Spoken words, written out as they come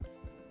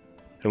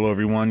Hello,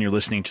 everyone. You're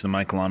listening to the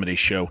Michael Amidei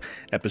Show,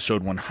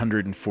 episode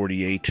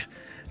 148,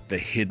 The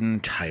Hidden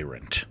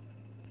Tyrant.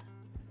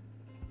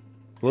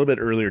 A little bit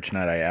earlier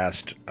tonight, I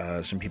asked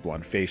some people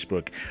on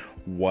Facebook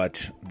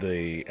what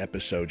the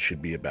episode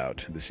should be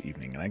about this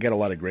evening. And I get a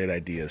lot of great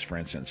ideas, for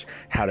instance,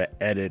 how to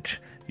edit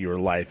your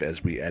life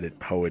as we edit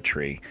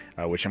poetry,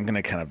 which I'm going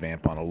to kind of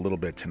vamp on a little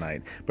bit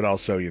tonight. But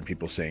also,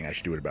 people saying I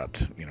should do it about,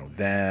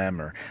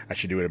 them, or I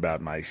should do it about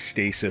my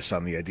stasis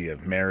on the idea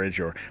of marriage,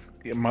 or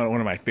one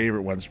of my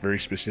favorite ones, very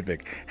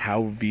specific,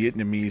 how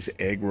Vietnamese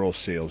egg roll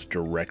sales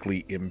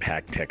directly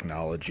impact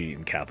technology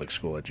in Catholic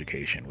school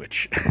education,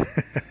 which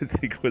I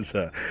think was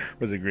a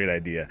great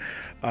idea.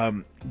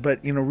 But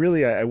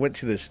really, I went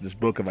to this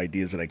book of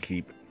ideas that I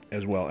keep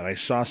as well, and I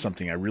saw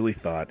something I really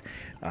thought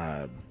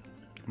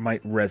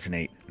might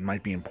resonate,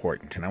 might be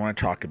important, and I want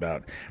to talk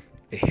about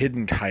a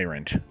hidden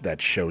tyrant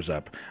that shows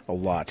up a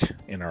lot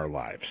in our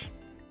lives.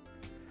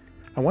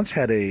 I once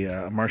had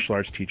a martial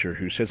arts teacher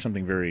who said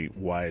something very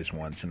wise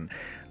once, and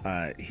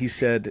he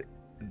said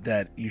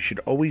that you should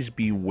always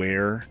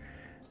beware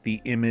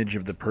the image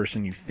of the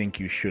person you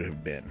think you should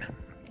have been.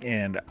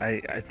 And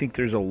I think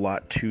there's a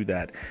lot to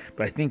that,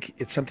 but I think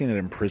it's something that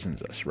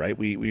imprisons us, right?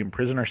 We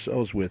imprison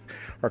ourselves with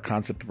our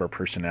concept of our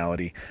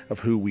personality, of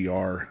who we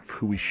are, of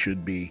who we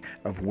should be,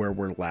 of where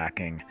we're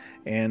lacking,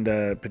 and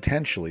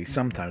potentially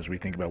sometimes we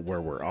think about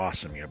where we're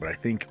awesome, but I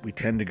think we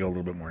tend to go a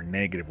little bit more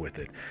negative with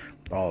it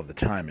all of the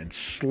time. And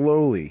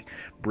slowly,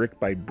 brick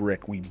by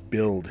brick, we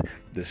build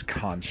this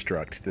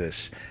construct,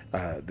 this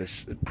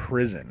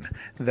prison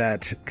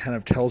that kind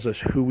of tells us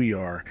who we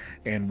are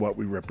and what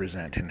we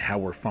represent and how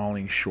we're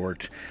falling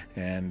short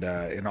and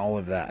all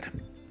of that.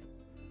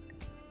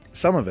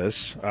 Some of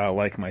us,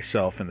 like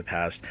myself in the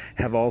past,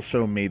 have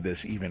also made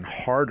this even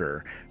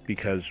harder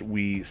because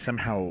we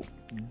somehow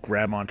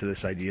grab onto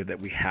this idea that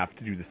we have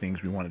to do the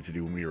things we wanted to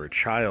do when we were a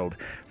child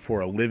for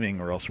a living,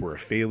 or else we're a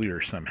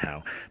failure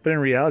somehow. But in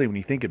reality, when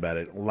you think about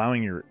it,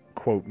 allowing your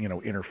quote,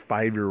 inner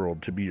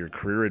 5-year-old to be your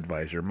career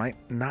advisor might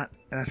not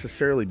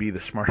necessarily be the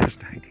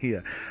smartest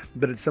idea,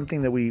 but it's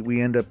something that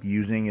we end up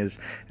using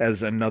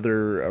as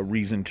another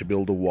reason to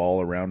build a wall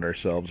around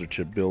ourselves, or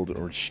to build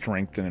or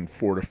strengthen and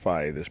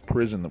fortify this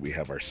prison that we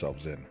have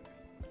ourselves in.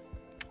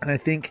 And I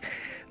think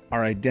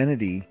our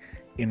identity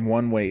in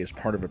one way is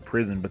part of a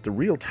prison, but the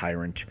real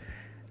tyrant,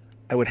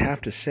 I would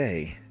have to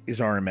say, is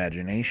our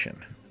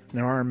imagination.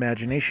 Now, our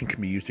imagination can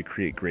be used to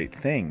create great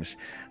things,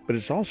 but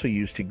it's also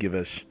used to give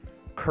us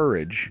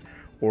courage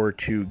or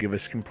to give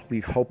us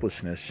complete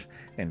hopelessness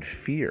and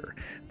fear.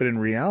 But in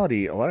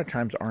reality, a lot of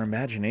times our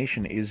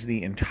imagination is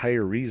the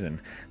entire reason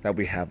that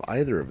we have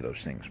either of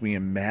those things. We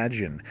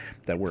imagine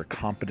that we're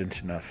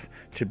competent enough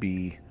to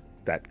be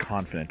that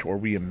confident, or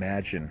we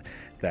imagine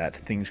that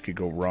things could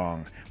go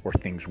wrong, or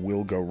things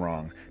will go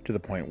wrong, to the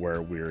point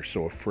where we're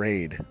so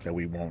afraid that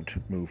we won't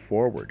move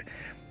forward.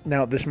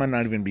 Now, this might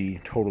not even be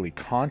totally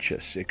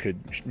conscious. It could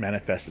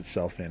manifest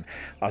itself in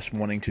us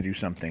wanting to do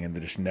something and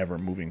just never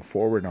moving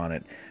forward on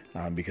it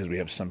because we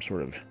have some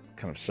sort of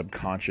kind of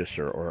subconscious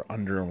or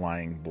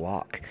underlying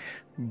block.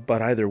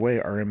 But either way,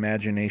 our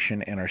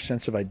imagination and our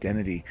sense of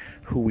identity,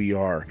 who we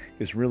are,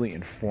 is really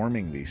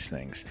informing these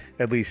things,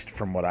 at least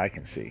from what I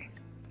can see.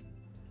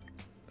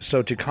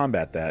 So to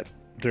combat that,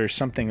 there's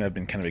something that I've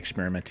been kind of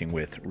experimenting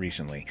with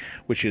recently,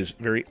 which is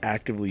very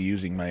actively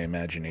using my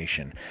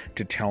imagination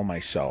to tell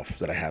myself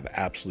that I have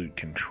absolute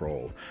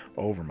control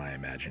over my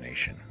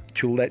imagination,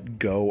 to let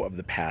go of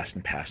the past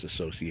and past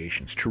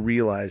associations, to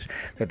realize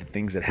that the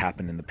things that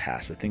happened in the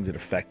past, the things that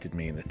affected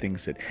me, and the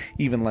things that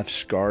even left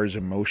scars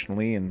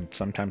emotionally and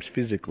sometimes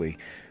physically,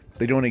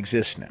 they don't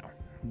exist now.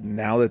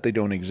 Now that they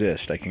don't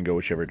exist, I can go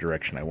whichever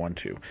direction I want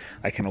to.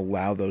 I can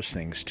allow those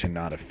things to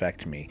not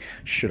affect me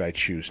should I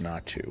choose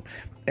not to.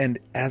 And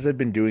as I've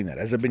been doing that,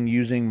 as I've been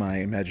using my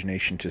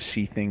imagination to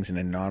see things in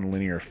a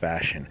non-linear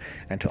fashion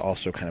and to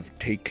also kind of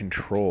take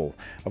control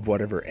of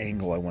whatever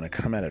angle I want to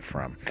come at it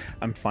from,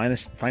 I'm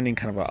finding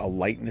kind of a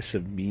lightness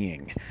of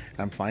being.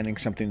 I'm finding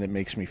something that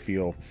makes me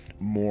feel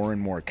more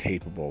and more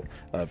capable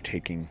of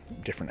taking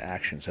different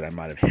actions that I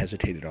might have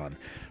hesitated on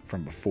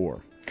from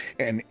before.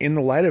 And in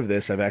the light of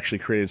this, I've actually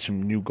created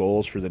some new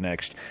goals for the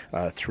next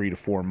 3 to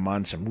 4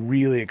 months. I'm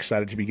really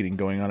excited to be getting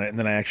going on it. And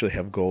then I actually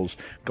have goals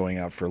going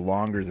out for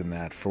longer than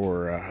that,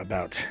 for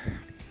about,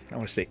 I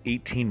want to say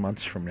 18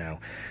 months from now.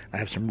 I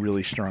have some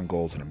really strong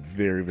goals that I'm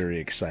very, very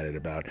excited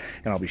about,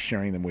 and I'll be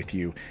sharing them with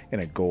you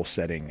in a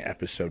goal-setting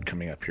episode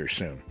coming up here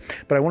soon.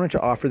 But I wanted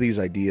to offer these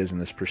ideas and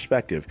this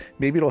perspective.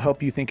 Maybe it'll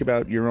help you think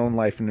about your own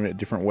life in a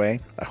different way.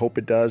 I hope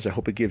it does. I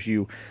hope it gives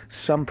you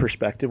some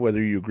perspective,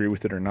 whether you agree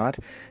with it or not,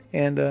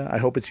 and I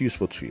hope it's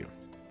useful to you.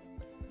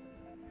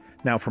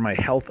 Now, for my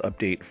health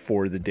update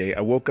for the day,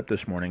 I woke up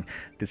this morning,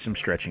 did some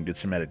stretching, did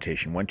some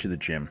meditation, went to the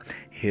gym,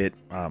 hit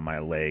my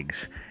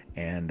legs,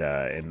 and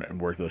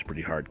worked those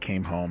pretty hard.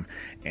 Came home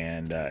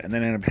and then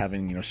ended up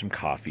having some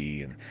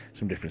coffee and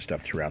some different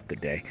stuff throughout the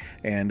day.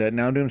 And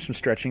now I'm doing some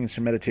stretching and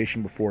some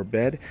meditation before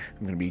bed.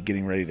 I'm going to be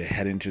getting ready to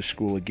head into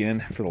school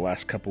again for the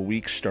last couple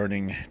weeks,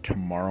 starting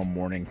tomorrow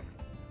morning.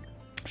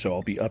 So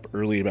I'll be up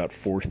early about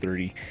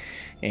 4:30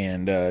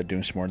 and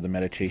doing some more of the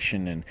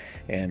meditation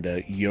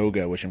and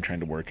yoga, which I'm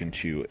trying to work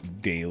into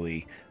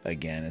daily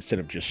again. Instead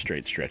of just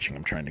straight stretching,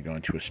 I'm trying to go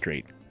into a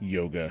straight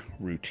yoga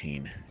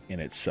routine in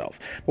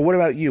itself. But what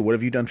about you? What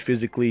have you done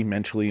physically,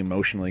 mentally,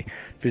 emotionally,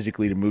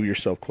 physically to move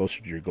yourself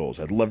closer to your goals?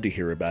 I'd love to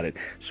hear about it.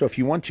 So if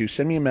you want to,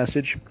 send me a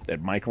message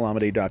at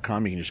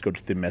michaelamade.com. You can just go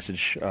to the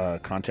message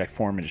contact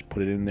form and just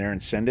put it in there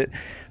and send it.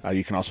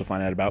 You can also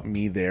find out about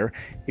me there.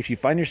 If you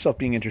find yourself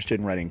being interested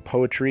in writing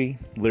poetry,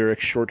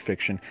 lyrics, short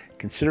fiction,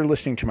 consider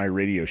listening to my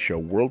radio show,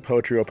 World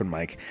Poetry Open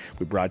Mic.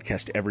 We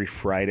broadcast every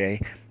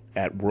Friday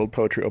at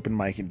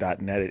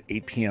worldpoetryopenmic.net at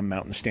 8 p.m.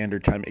 Mountain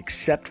Standard Time,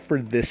 except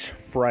for this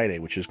Friday,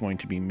 which is going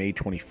to be May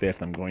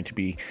 25th. I'm going to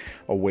be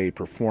away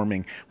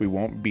performing. We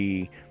won't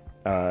be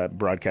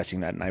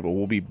broadcasting that night, but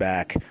we'll be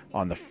back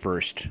on the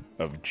 1st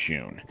of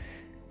June.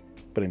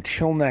 But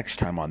until next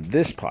time on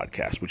this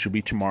podcast, which will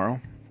be tomorrow,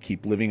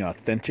 keep living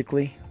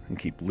authentically and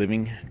keep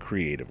living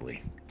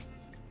creatively.